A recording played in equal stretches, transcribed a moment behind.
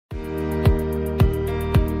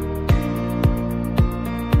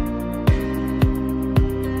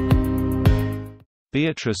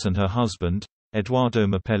Beatrice and her husband, Edoardo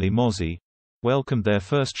Mapelli Mozzi, welcomed their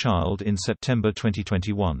first child in September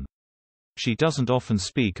 2021. She doesn't often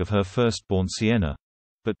speak of her firstborn Sienna,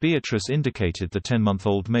 but Beatrice indicated the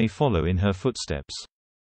 10-month-old may follow in her footsteps.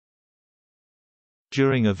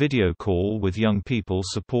 During a video call with young people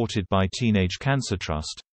supported by Teenage Cancer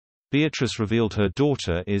Trust, Beatrice revealed her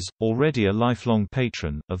daughter is, already a lifelong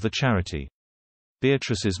patron, of the charity.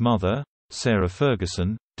 Beatrice's mother, Sarah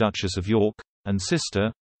Ferguson, Duchess of York, and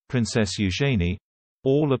sister, Princess Eugenie,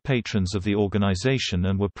 all are patrons of the organization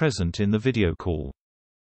and were present in the video call.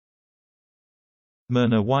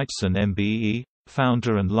 Myrna Whiteson MBE,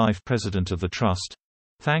 founder and life president of the trust,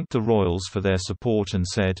 thanked the royals for their support and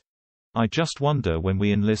said, "I just wonder when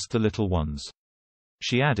we enlist the little ones."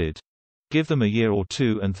 She added, "Give them a year or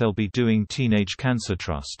two and they'll be doing Teenage Cancer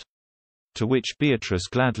Trust." To which Beatrice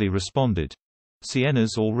gladly responded,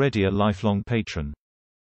 "Sienna's already a lifelong patron."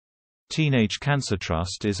 Teenage Cancer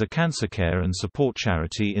Trust is a cancer care and support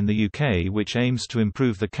charity in the UK which aims to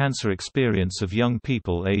improve the cancer experience of young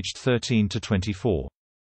people aged 13 to 24.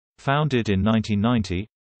 Founded in 1990,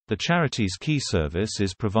 the charity's key service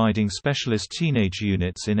is providing specialist teenage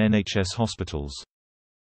units in NHS hospitals.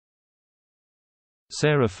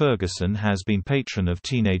 Sarah Ferguson has been patron of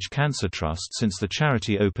Teenage Cancer Trust since the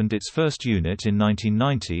charity opened its first unit in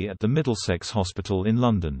 1990 at the Middlesex Hospital in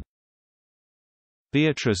London.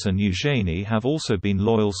 Beatrice and Eugenie have also been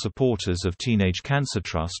loyal supporters of Teenage Cancer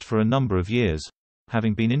Trust for a number of years,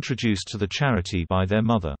 having been introduced to the charity by their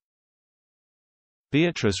mother.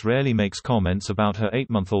 Beatrice rarely makes comments about her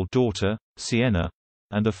 8-month-old daughter, Sienna,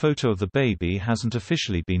 and a photo of the baby hasn't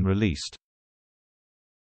officially been released.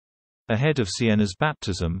 Ahead of Sienna's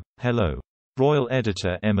baptism, Hello! Royal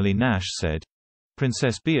editor Emily Nash said,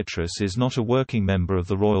 "Princess Beatrice is not a working member of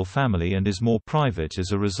the royal family and is more private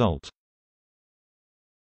as a result.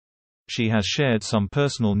 She has shared some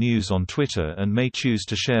personal news on Twitter and may choose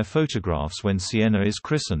to share photographs when Sienna is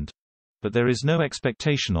christened, but there is no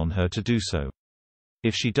expectation on her to do so.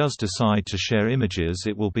 If she does decide to share images,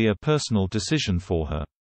 it will be a personal decision for her."